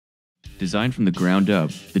Designed from the ground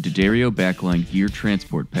up, the D'Addario Backline Gear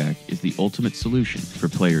Transport Pack is the ultimate solution for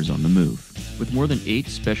players on the move. With more than 8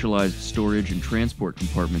 specialized storage and transport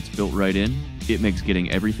compartments built right in, it makes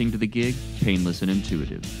getting everything to the gig painless and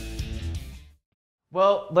intuitive.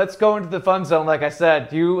 Well, let's go into the fun zone. Like I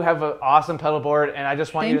said, you have an awesome pedal board, and I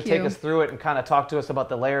just want you to take us through it and kind of talk to us about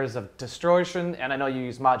the layers of distortion. And I know you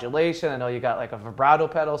use modulation. I know you got like a vibrato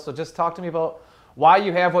pedal. So just talk to me about why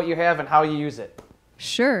you have what you have and how you use it.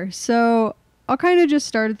 Sure. So I'll kind of just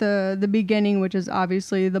start at the beginning, which is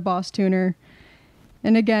obviously the Boss tuner.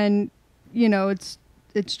 And again, you know, it's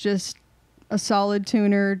just a solid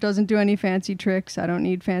tuner. Doesn't do any fancy tricks. I don't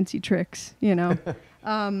need fancy tricks, you know.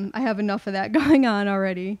 I have enough of that going on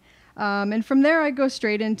already. And from there, I go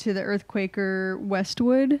straight into the Earthquaker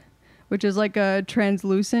Westwood, which is like a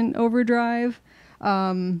translucent overdrive,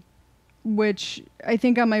 which I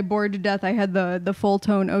think on my Bored to Death, I had the full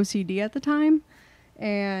tone OCD at the time.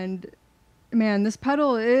 And man, this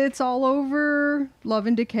pedal, it's all over Love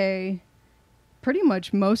and Decay. Pretty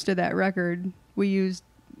much most of that record I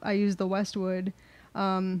used the Westwood.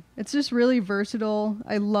 It's just really versatile.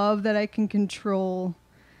 I love that I can control,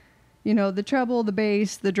 you know, the treble, the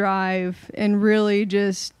bass, the drive, and really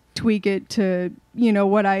just tweak it to, you know,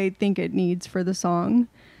 what I think it needs for the song.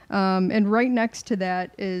 And right next to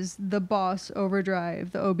that is the Boss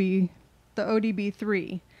Overdrive, the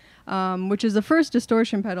ODB3, which is the first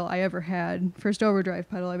distortion pedal I ever had, first overdrive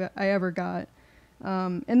pedal I ever got.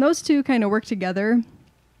 And those two kind of work together.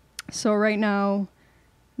 So right now,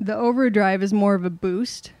 the overdrive is more of a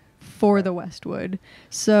boost for the Westwood.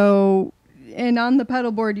 So, and on the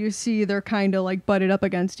pedal board, you see they're kind of like butted up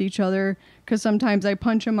against each other because sometimes I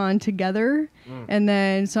punch them on together, and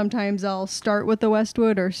then sometimes I'll start with the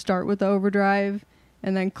Westwood or start with the overdrive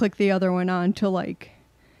and then click the other one on to, like,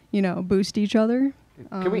 you know, boost each other.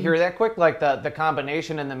 Can we hear that quick, like the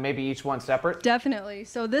combination and then maybe each one separate? Definitely.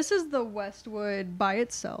 So this is the Westwood by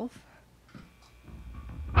itself.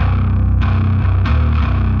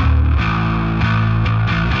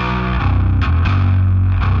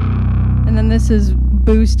 And then this is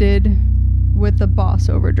boosted with the Boss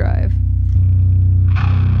Overdrive.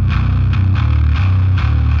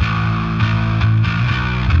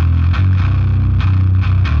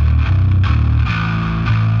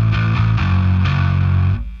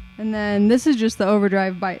 And then this is just the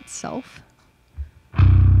overdrive by itself.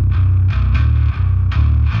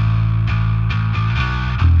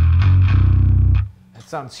 That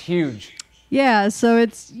sounds huge. Yeah, so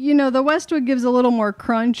it's, you know, the Westwood gives a little more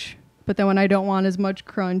crunch, but then when I don't want as much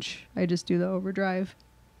crunch, I just do the overdrive.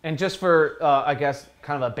 And just for, I guess,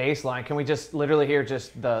 kind of a bass line, can we just literally hear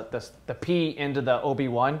just the P into the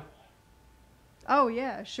OB1? Oh,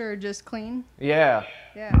 yeah, sure, just clean. Yeah.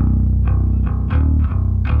 Yeah.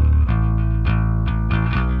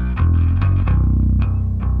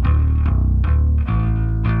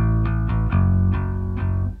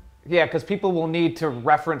 Yeah, because people will need to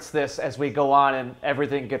reference this as we go on and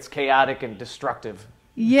everything gets chaotic and destructive.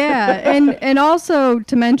 Yeah, and also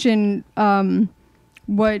to mention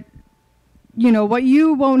what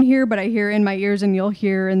you won't hear, but I hear in my ears and you'll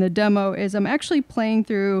hear in the demo is I'm actually playing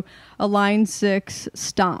through a Line 6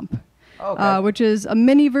 Stomp, which is a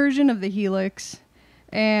mini version of the Helix,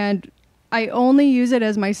 and I only use it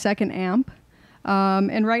as my second amp.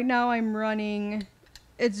 And right now I'm running,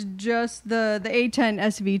 it's just the A10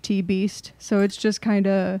 SVT Beast, so it's just kind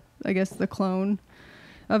of, I guess, the clone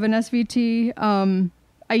of an SVT.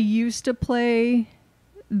 I used to play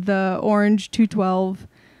the Orange 212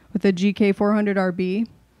 with a GK 400RB,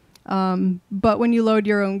 but when you load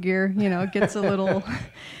your own gear, you know, it gets a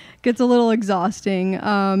little exhausting.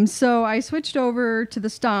 So I switched over to the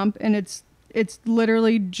Stomp, and it's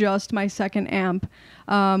literally just my second amp,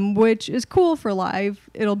 which is cool for live.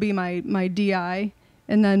 It'll be my DI,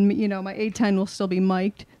 and then, you know, my A10 will still be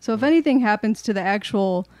mic'd. So if anything happens to the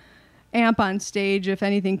actual amp on stage, if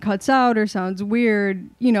anything cuts out or sounds weird,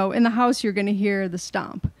 you know, in the house you're going to hear the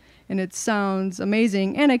Stomp, and it sounds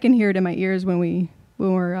amazing, and I can hear it in my ears when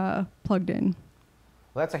we're plugged in.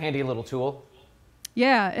 Well, that's a handy little tool.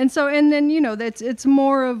 Yeah, and then, you know, it's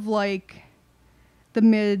more of like the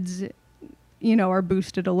mids, you know, are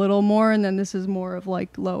boosted a little more, and then this is more of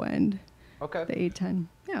like low end. Okay. The A10.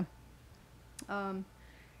 Yeah.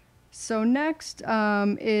 So next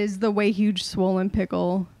is the Way Huge Swollen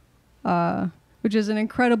Pickle, which is an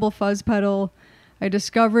incredible fuzz pedal. I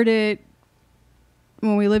discovered it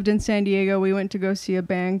when we lived in San Diego. We went to go see a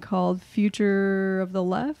band called Future of the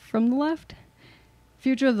Left from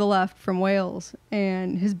Wales,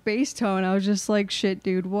 and his bass tone, I was just like, shit,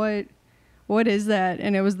 dude, what is that?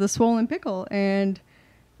 And it was the Swollen Pickle, and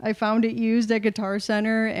I found it used at Guitar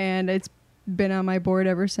Center, and it's been on my board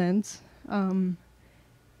ever since. And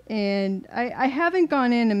I haven't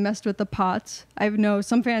gone in and messed with the pots. I know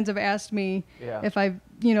some fans have asked me if I've,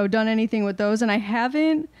 done anything with those, and I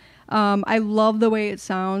haven't. I love the way it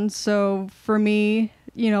sounds. So for me,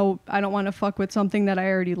 I don't want to fuck with something that I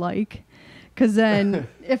already like. Because then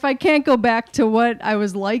if I can't go back to what I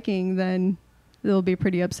was liking, then it'll be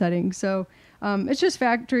pretty upsetting. So it's just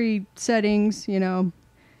factory settings,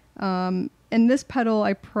 And this pedal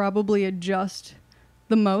I probably adjust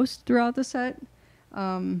the most throughout the set.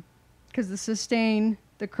 Because the sustain,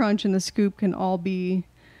 the crunch, and the scoop can all be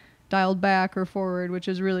dialed back or forward, which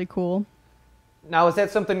is really cool. Now, is that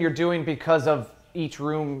something you're doing because of each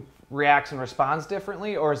room reacts and responds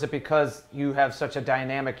differently, or is it because you have such a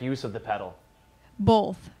dynamic use of the pedal?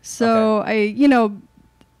 Both. So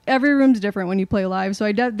every room's different when you play live,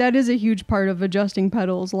 so that is a huge part of adjusting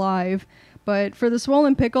pedals live. But for the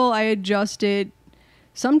Swollen Pickle, I adjust it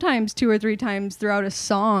sometimes 2 or 3 times throughout a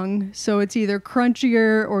song, so it's either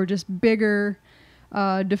crunchier or just bigger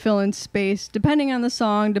to fill in space, depending on the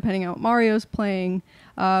song, depending on what Mario's playing.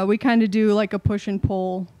 We kind of do like a push and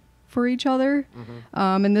pull for each other,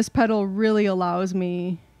 and this pedal really allows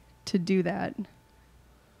me to do that.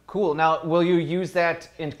 Cool. Now, will you use that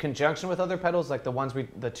in conjunction with other pedals, like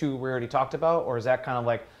the 2 we already talked about, or is that kind of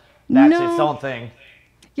like its own thing?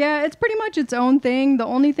 Yeah, it's pretty much its own thing. The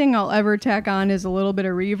only thing I'll ever tack on is a little bit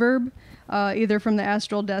of reverb, either from the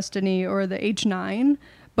Astral Destiny or the H9.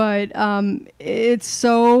 But it's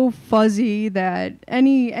so fuzzy that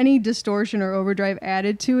any distortion or overdrive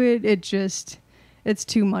added to it, it's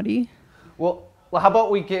too muddy. Well, how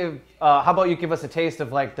about you give us a taste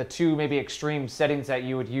of like the 2 maybe extreme settings that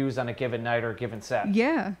you would use on a given night or a given set?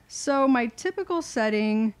 Yeah. So my typical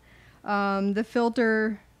setting, the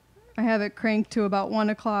filter, I have it cranked to about 1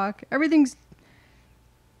 o'clock. Everything's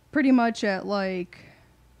pretty much at like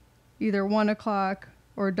either 1 o'clock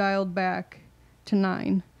or dialed back to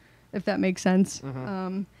 9, if that makes sense.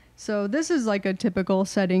 So this is like a typical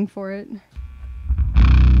setting for it.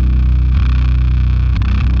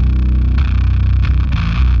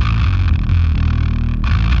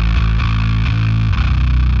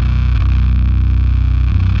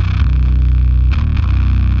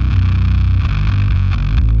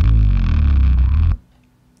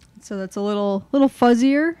 So that's a little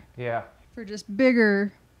fuzzier. Yeah. For just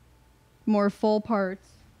bigger, more full parts.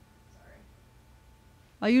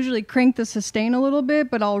 I'll usually crank the sustain a little bit,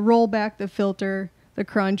 but I'll roll back the filter, the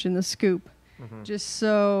crunch, and the scoop. Just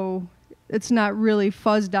so it's not really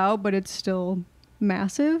fuzzed out, but it's still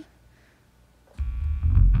massive.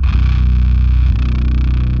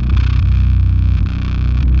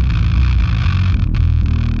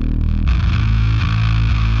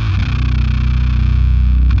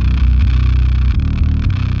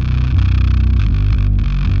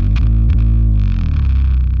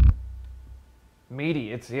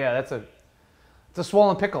 Meaty. It's a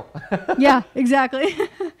swollen pickle. Yeah, exactly.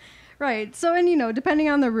 Right. So, and depending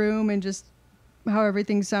on the room and just how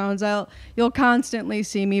everything sounds, you'll constantly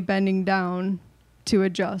see me bending down to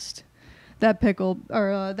adjust that pickle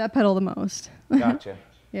or that pedal the most. Gotcha.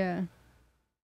 Yeah.